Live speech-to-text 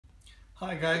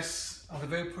Hi guys, at the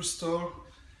Vapor Store.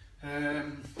 Let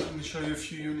me show you a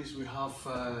few units. We have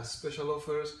special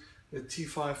offers. The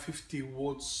T550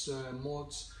 watts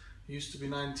mods used to be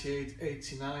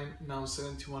 98.89, now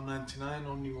 71.99.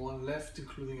 Only one left,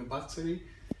 including a battery.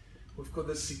 We've got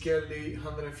the Sigelli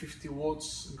 150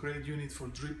 watts, great unit for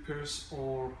drippers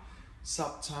or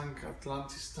sub-tank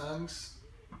Atlantis tanks.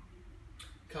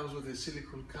 Comes with a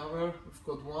silicone cover. We've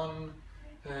got one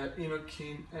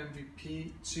Inokin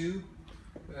MVP2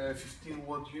 15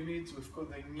 watt unit. We've got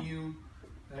a new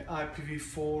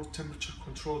IPv4 temperature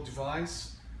control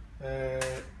device,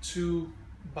 two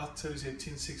batteries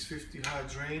 18650 high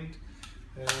drained.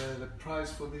 The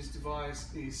price for this device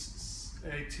is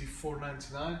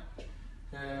 $84.99.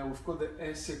 We've got the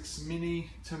SX Mini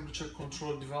temperature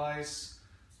control device,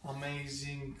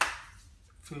 amazing,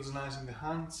 feels nice in the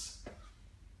hands.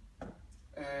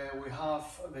 We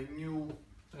have the new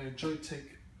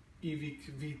Joytech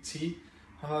EVIC VT,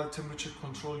 another temperature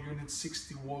control unit,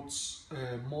 60 watts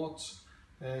mod.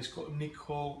 It's got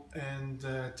nickel and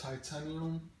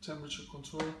titanium temperature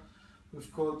control.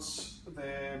 We've got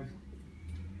the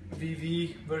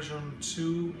VV version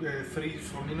 3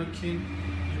 from Inokin.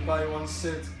 You buy one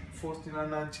set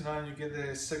 $49.99, you get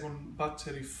the second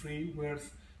battery free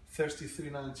worth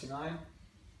 $33.99.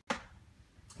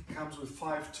 It comes with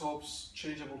 5 tops,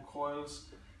 changeable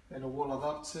coils and a wall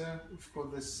adapter. We've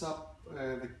got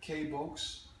the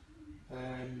K-box.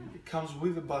 It comes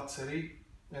with a battery,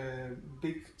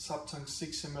 big sub-tank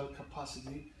 6 ml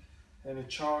capacity, and a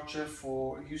charger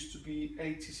for, it used to be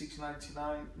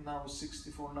 $86.99, now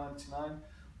 $64.99.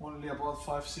 Only about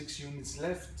 5-6 units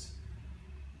left.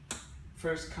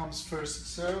 First comes,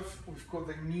 first serve. We've got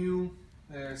the new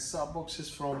sub boxes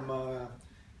from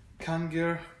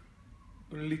Kanger,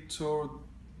 little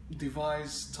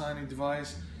device, tiny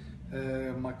device,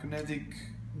 magnetic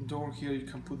door here. You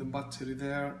can put the battery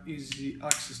there, easy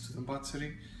access to the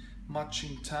battery,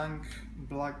 matching tank,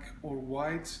 black or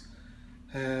white.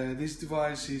 This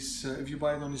device is, if you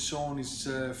buy it on its own, is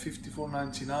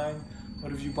 $54.99,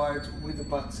 or if you buy it with the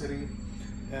battery,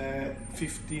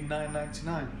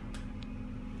 $59.99.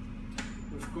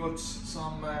 We've got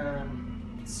some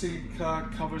silica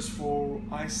covers for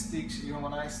ice sticks. If you have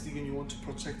an ice stick and you want to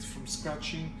protect it from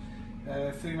scratching,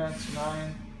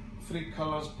 $3.99. 3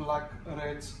 colors, black,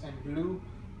 red and blue,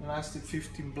 and ice stick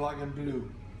 15 black and blue.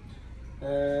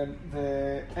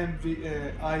 The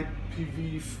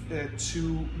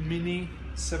IPv2 mini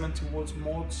 70 watts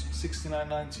mods,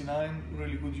 $69.99,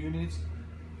 really good unit.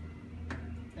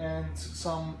 And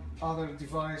some other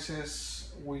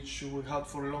devices which we had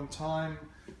for a long time,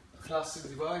 classic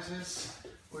devices.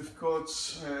 We've got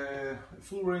a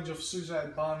full range of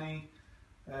Suicide Bunny,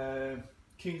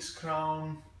 King's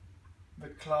Crown, the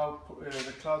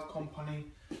Cloud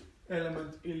Company,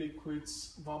 Element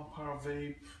e-liquids, Vampire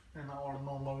Vape, and our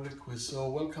normal liquids. So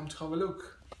welcome to have a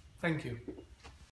look. Thank you.